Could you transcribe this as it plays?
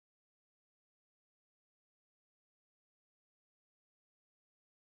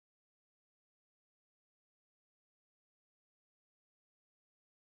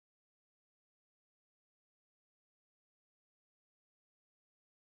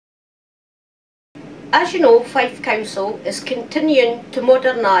As you know, Fife Council is continuing to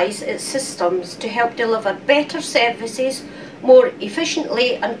modernise its systems to help deliver better services more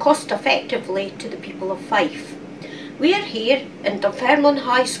efficiently and cost effectively to the people of Fife. We are here in Dunfermline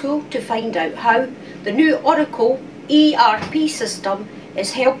High School to find out how the new ORACLE ERP system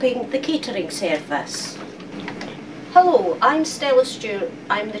is helping the catering service. Hello, I'm Stella Stewart.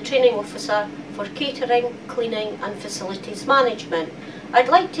 I'm the Training Officer for Catering, Cleaning and Facilities Management. I'd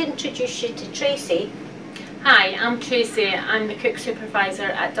like to introduce you to Tracy. Hi, I'm Tracy. I'm the Cook Supervisor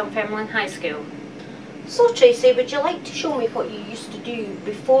at Dunfermline High School. So Tracy, would you like to show me what you used to do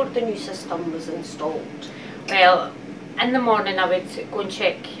before the new system was installed? Well, in the morning I would go and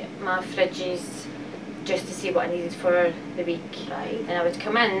check my fridges just to see what I needed for the week. Right. And I would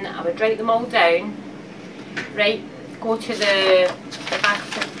come in, I would write them all down, go to the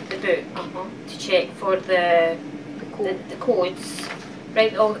back of the book to check for the codes,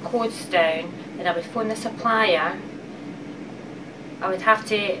 write all the codes down, then I would phone the supplier. I would have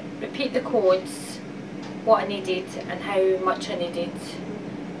to repeat the codes, what I needed and how much I needed,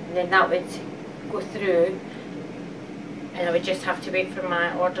 and then that would go through and I would just have to wait for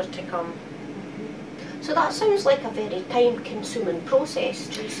my order to come. So that sounds like a very time-consuming process,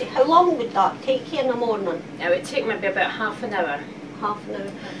 Tracy. How long would that take you in the morning? It would take maybe about half an hour. Half an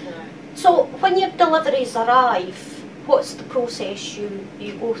hour. So when your deliveries arrive, what's the process you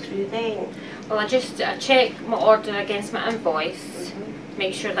go through then? Well, I check my order against my invoice,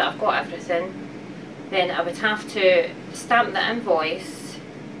 make sure that I've got everything. Then I would have to stamp the invoice,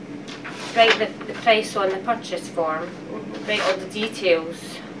 write the price on the purchase form, write all the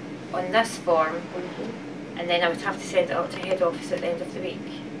details on this form, and then I would have to send it up to head office at the end of the week.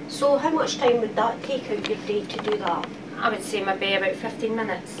 So how much time would that take out your day to do that? I would say maybe about 15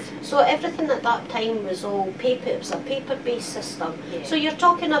 minutes. So everything at that time was all paper, it was a paper-based system. Yeah. So you're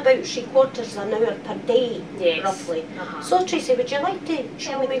talking about 3/4 an hour per day, yes, roughly. So Tracy, would you like to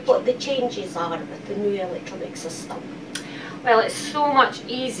tell me what the changes are with the new electronic system? Well, it's so much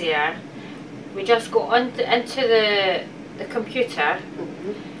easier. We just go into the computer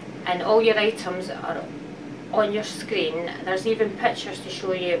and all your items are on your screen. There's even pictures to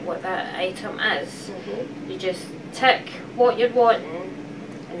show you what that item is. You just tick what you're wanting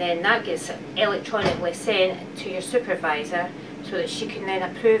and then that gets electronically sent to your supervisor so that she can then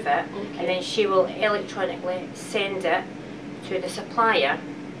approve it, and then she will electronically send it to the supplier,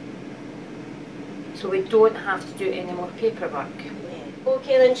 so we don't have to do any more paperwork.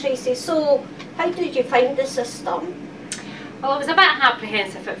 Okay then Tracy, so how did you find the system? Well, I was a bit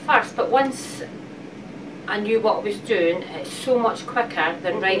apprehensive at first, but once I knew what I was doing, it's so much quicker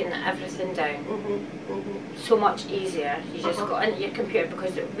than writing everything down. So much easier. You just got into your computer,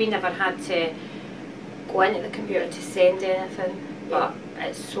 because we never had to go into the computer to send anything, but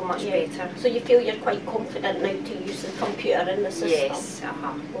it's so much better. So you feel you're quite confident now to use the computer in the system? Yes.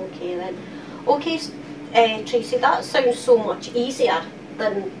 Okay then. Okay, Tracy, that sounds so much easier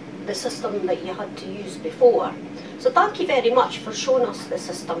than the system that you had to use before. So thank you very much for showing us the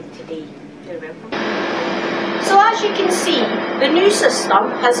system today. You're welcome. So as you can see, the new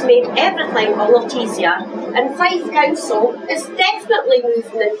system has made everything a lot easier, and Fife Council is definitely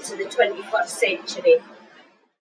moving into the 21st century.